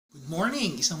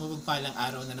morning! Isang mapagpalang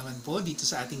araw na naman po dito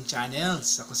sa ating channel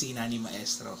sa Kusina ni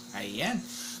Maestro. Ayan.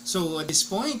 So at this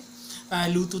point,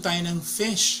 luto tayo ng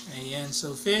fish. Ayan.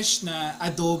 So fish na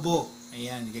adobo.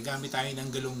 Ayan. Gagamit tayo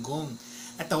ng galunggong.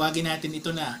 At tawagin natin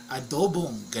ito na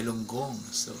adobong galunggong.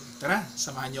 So tara,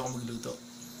 samahan niyo ako magluto.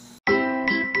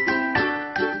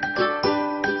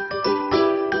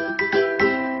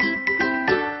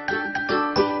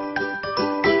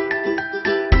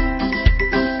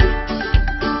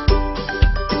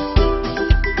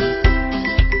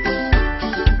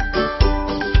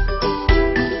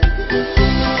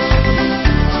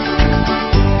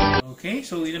 Okay,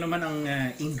 so ito naman ang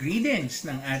ingredients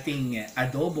ng ating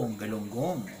adobong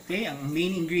galunggong. Okay, ang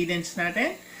main ingredients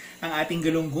natin, ang ating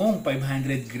galunggong,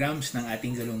 500 grams ng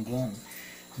ating galunggong.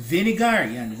 Vinegar,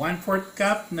 yan, 1/4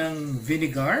 cup ng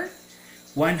vinegar,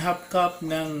 1/2 cup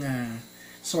ng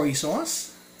soy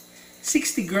sauce,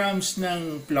 60 grams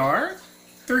ng flour,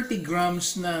 30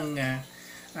 grams ng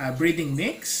breading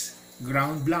mix,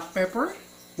 ground black pepper,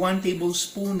 1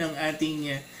 tablespoon ng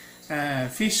ating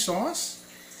fish sauce,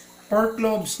 4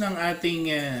 cloves ng ating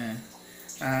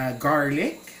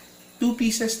garlic, 2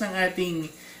 pieces ng ating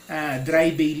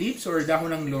dry bay leaves or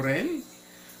dahon ng laurel,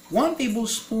 1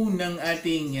 tablespoon ng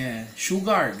ating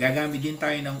sugar. Gagamit din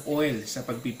tayo ng oil sa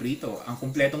pagpiprito. Ang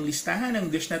kumpletong listahan ng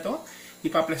dish na to,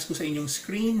 ipaplas ko sa inyong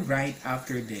screen right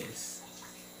after this.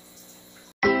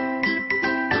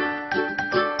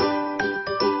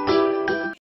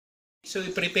 So,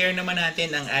 i-prepare naman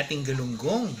natin ang ating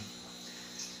galunggong.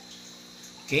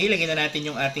 Okay, lagyan na natin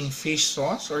yung ating fish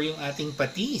sauce or yung ating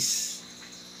patis.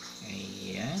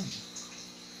 Ayan.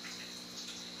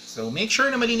 So, make sure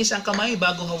na malinis ang kamay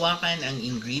bago hawakan ang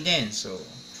ingredients. So,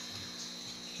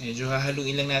 medyo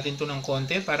hahaluin lang natin to ng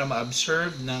konti para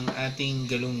ma-absorb ng ating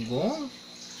galunggong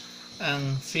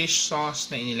ang fish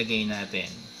sauce na inilagay natin.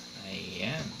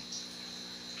 Ayan.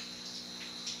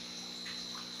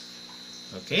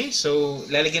 Okay, so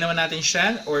lalagyan naman natin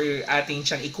siya or ating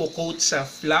siyang i-coat sa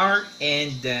flour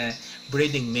and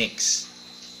breading mix.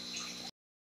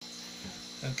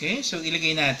 Okay, so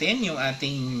ilagay natin yung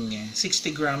ating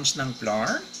 60 grams ng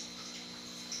flour,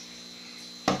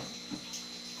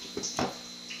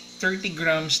 30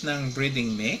 grams ng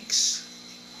breading mix.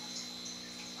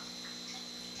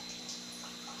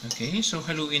 Okay, so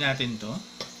haluin natin to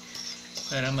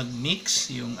para mag-mix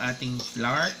yung ating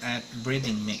flour at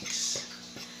breading mix.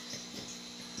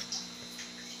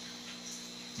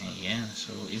 Ayan.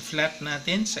 So, i-flat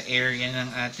natin sa area ng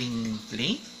ating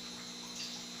plate.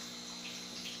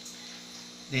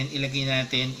 Then, ilagay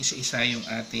natin isa-isa yung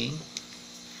ating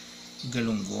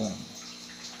galunggong.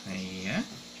 Ayan.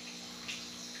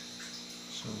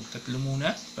 So, tatlo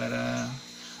muna para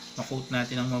ma-coat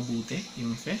natin ng mabuti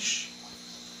yung fish.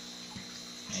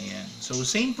 Ayan. So,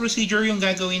 same procedure yung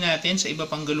gagawin natin sa iba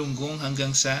pang galunggong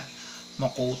hanggang sa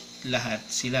ma-coat lahat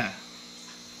sila.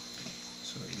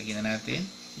 So, ilagay na natin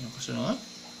yung kasunod.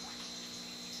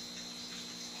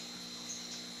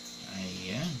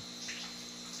 Ayan.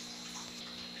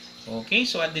 Okay,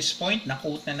 so at this point,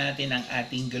 na-coat na natin ang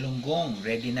ating galunggong.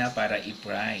 Ready na para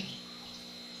i-fry.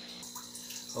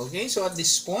 Okay, so at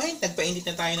this point, nagpainit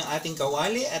na tayo ng ating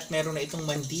kawali at meron na itong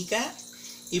mantika.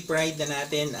 I-fry na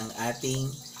natin ang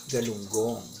ating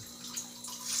galunggong.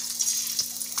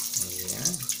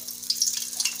 Ayan.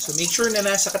 So make sure na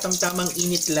nasa katamtamang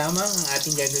init lamang ang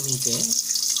ating gagamitin.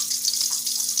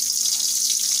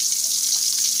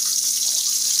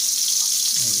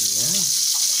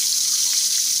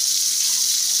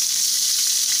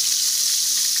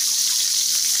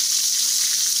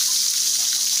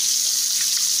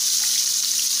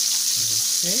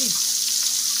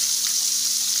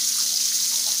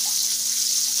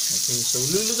 Okay, so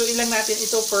lulutuin lang natin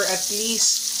ito for at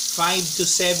least 5 to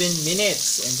 7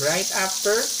 minutes. And right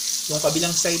after, yung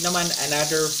kabilang side naman,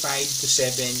 another 5 to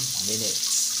 7 minutes.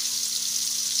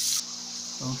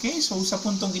 Okay, so sa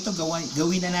puntong ito,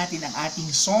 gawin na natin ang ating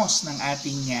sauce ng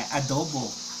ating adobo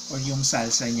or yung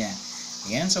salsa niya.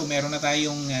 Ayan, so meron na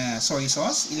tayong soy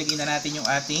sauce. Ilagay na natin yung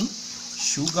ating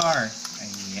sugar.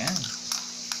 Ayan.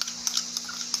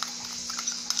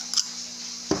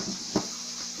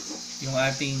 Yung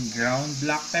ating ground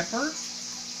black pepper,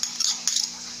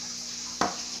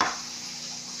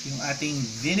 yung ating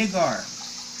vinegar.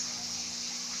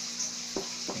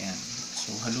 Ayan.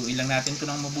 So, haluin lang natin ito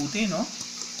ng mabuti, no?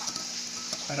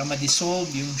 Para ma-dissolve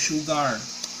yung sugar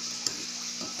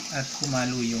at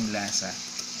humalo yung lasa.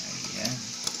 Ayan.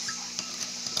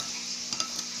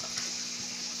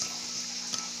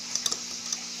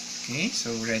 Okay, so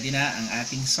ready na ang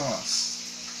ating sauce.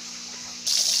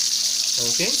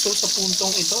 Okay, so sa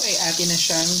puntong ito ay atin na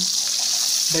siyang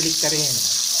baliktarin.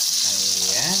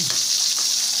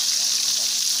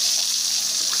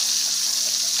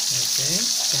 Okay,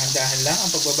 dahan-dahan lang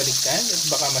ang pagbabaliktad at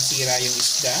baka masira yung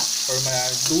isda or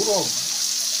madurog.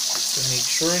 So make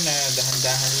sure na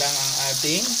dahan-dahan lang ang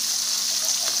ating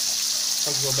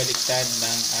pagbabaliktad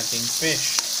ng ating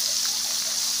fish.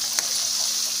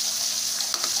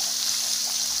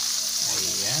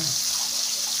 Ayan.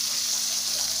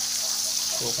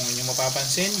 So kung inyong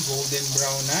mapapansin, golden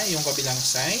brown na yung kabilang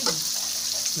side.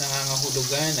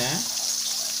 Nangangahulugan na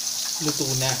luto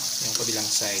na yung kabilang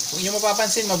side. Kung inyong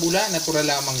mapapansin, mabula, natural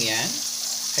lamang yan.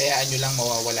 Hayaan nyo lang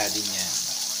mawawala din yan.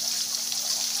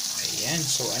 Ayan.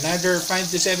 So another 5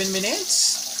 to 7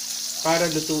 minutes para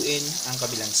lutuin ang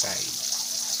kabilang side.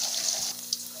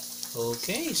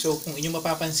 Okay. So kung inyong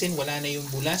mapapansin, wala na yung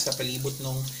bula sa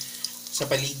sa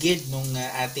paligid nung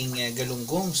ating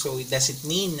galunggong. So does it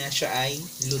mean na siya ay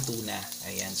luto na?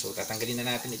 Ayan. So tatanggalin na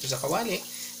natin ito sa kawali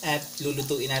at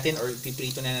lulutuin natin or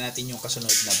piprito na natin yung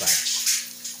kasunod na batch.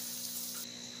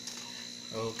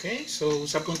 Okay, so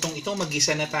sa puntong ito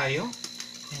mag-isa na tayo.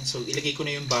 Ayan, so ilagay ko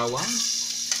na yung bawang.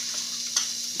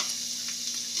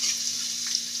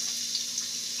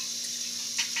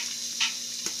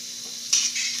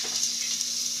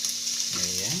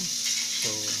 Ayan.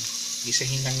 So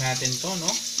gisahin lang natin to,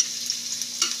 no?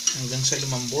 Hanggang sa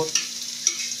lumambot.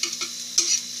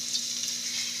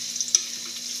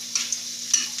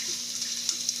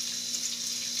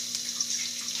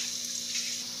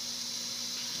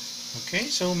 Okay,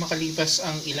 so makalipas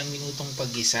ang ilang minutong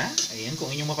paggisa, ayan,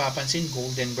 kung inyong mapapansin,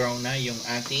 golden brown na yung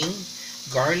ating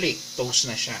garlic.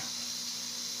 Toast na siya.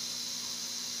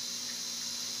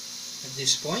 At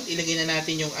this point, ilagay na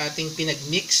natin yung ating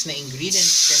pinagmix na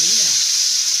ingredients kanina.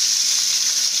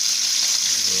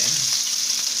 Ayan.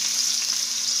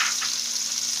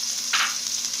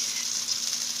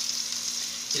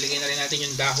 Ilagay na rin natin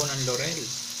yung dahon ng laurel.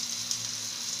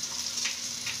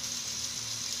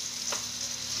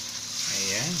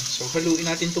 Ayan. So, haluin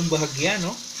natin itong bahagya,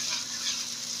 no?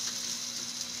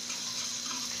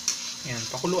 Ayan.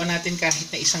 Pakuluan natin kahit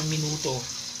na 1 minuto.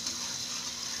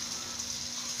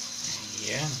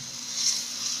 Ayan.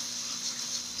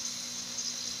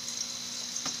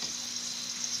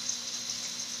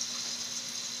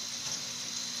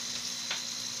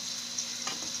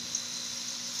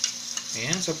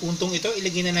 Ayan. Sa puntong ito,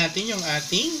 ilagay na natin yung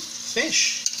ating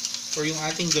fish or yung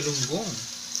ating galunggong.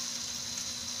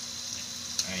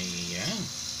 Ayan.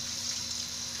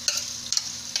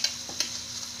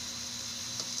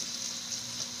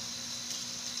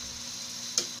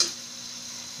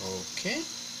 Okay.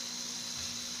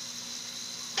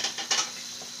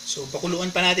 So,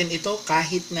 pakuluan pa natin ito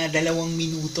kahit na 2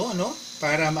 minuto, no?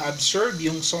 Para ma-absorb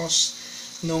yung sauce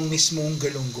ng mismong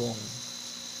galunggong.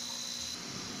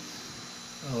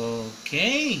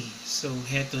 Okay. So,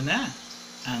 heto na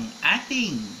ang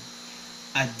ating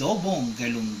adobong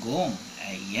galunggong.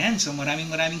 Ayan. So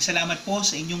maraming salamat po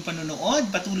sa inyong panonood.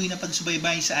 Patuloy na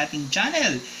pagsubaybay sa ating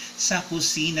channel sa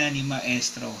Kusina ni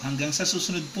Maestro. Hanggang sa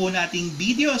susunod po nating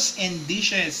videos and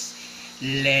dishes.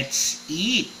 Let's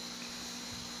eat!